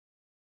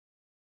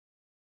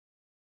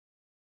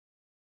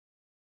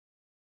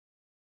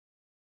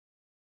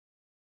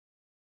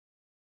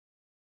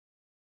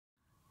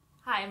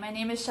Hi, my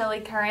name is Shelley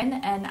Curran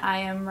and I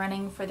am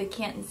running for the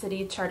Canton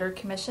City Charter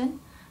Commission.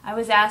 I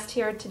was asked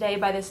here today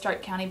by the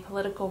Stark County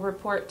Political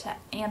Report to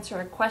answer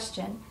a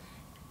question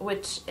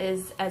which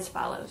is as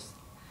follows.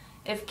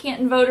 If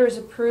Canton voters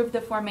approve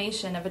the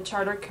formation of a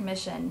charter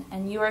commission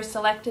and you are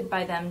selected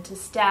by them to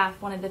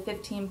staff one of the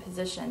 15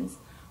 positions,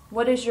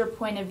 what is your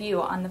point of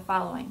view on the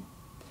following?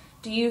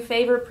 Do you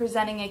favor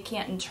presenting a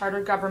Canton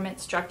charter government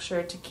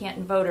structure to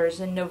Canton voters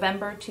in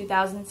November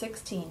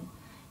 2016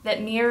 that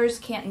mirrors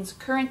Canton's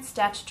current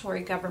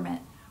statutory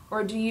government,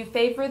 or do you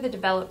favor the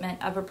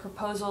development of a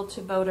proposal to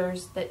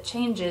voters that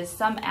changes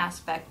some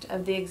aspect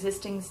of the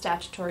existing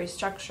statutory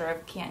structure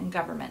of Canton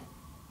government?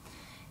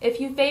 If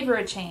you favor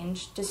a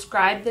change,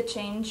 describe the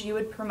change you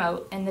would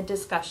promote in the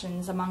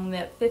discussions among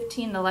the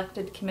 15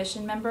 elected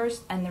commission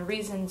members and the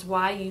reasons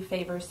why you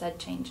favor said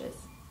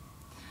changes.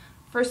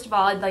 First of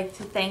all, I'd like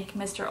to thank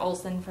Mr.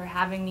 Olson for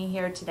having me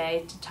here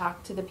today to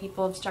talk to the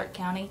people of Stark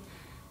County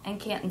and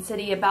Canton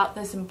City about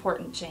this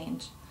important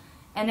change.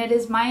 And it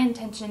is my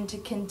intention to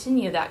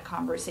continue that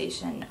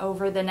conversation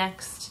over the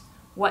next,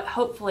 what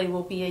hopefully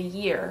will be a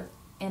year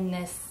in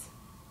this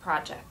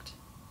project.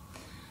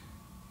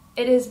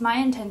 It is my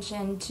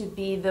intention to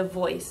be the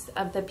voice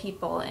of the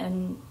people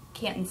in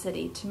Canton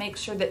City, to make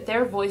sure that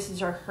their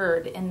voices are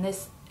heard in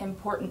this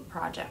important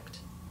project.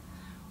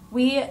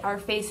 We are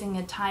facing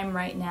a time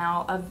right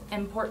now of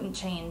important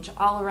change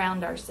all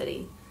around our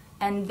city,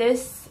 and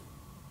this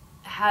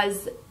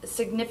has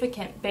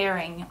significant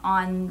bearing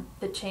on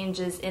the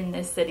changes in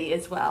this city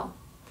as well.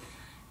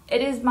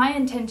 It is my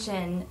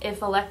intention,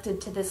 if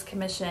elected to this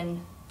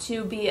commission,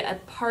 to be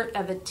a part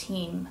of a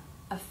team,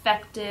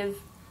 effective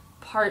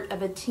part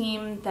of a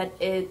team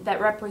that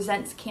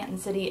represents Canton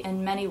City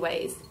in many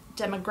ways: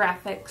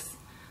 demographics,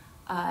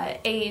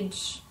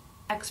 age,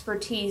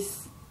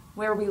 expertise,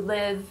 where we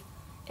live.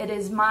 It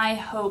is my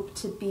hope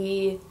to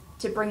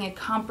bring a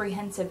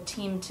comprehensive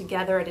team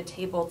together at a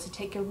table to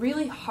take a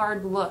really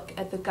hard look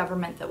at the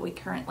government that we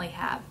currently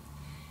have,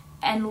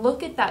 and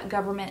look at that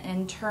government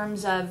in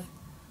terms of,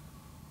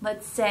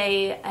 let's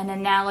say, an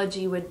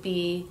analogy would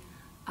be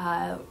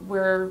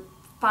we're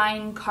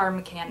fine car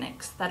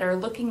mechanics that are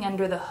looking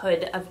under the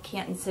hood of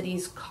Canton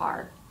City's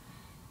car.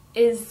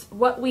 Is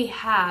what we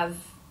have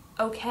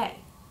okay?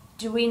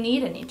 Do we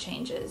need any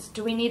changes?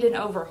 Do we need an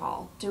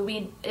overhaul?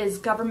 Is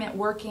government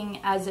working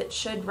as it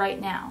should right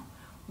now?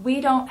 We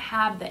don't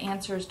have the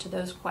answers to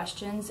those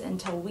questions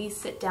until we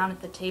sit down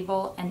at the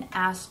table and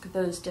ask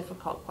those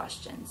difficult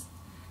questions.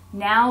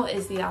 Now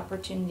is the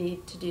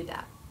opportunity to do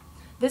that.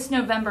 This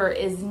November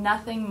is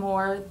nothing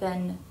more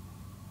than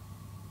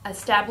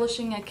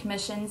establishing a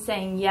commission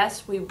saying,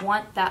 yes, we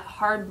want that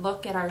hard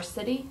look at our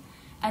city,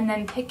 and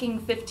then picking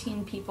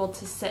 15 people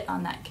to sit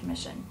on that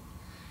commission.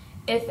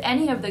 If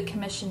any of the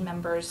commission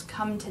members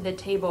come to the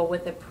table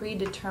with a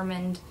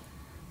predetermined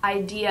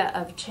idea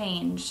of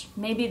change,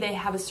 maybe they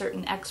have a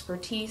certain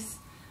expertise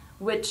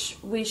which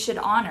we should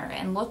honor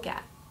and look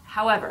at.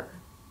 However,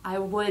 I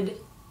would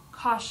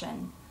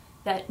caution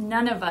that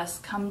none of us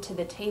come to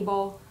the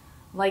table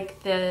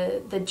like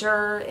the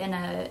juror in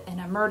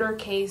a murder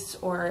case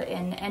or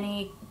in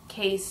any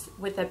case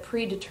with a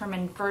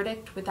predetermined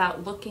verdict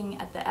without looking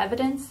at the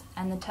evidence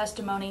and the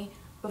testimony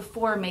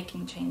before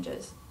making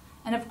changes.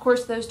 And of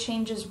course those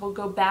changes will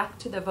go back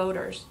to the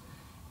voters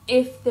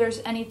if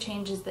there's any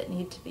changes that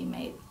need to be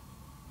made.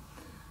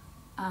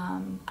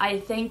 I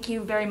thank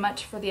you very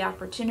much for the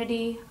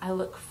opportunity. I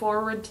look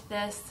forward to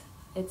this.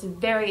 It's a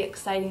very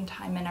exciting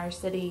time in our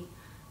city.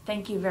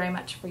 Thank you very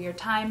much for your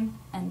time,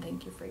 and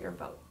thank you for your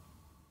vote.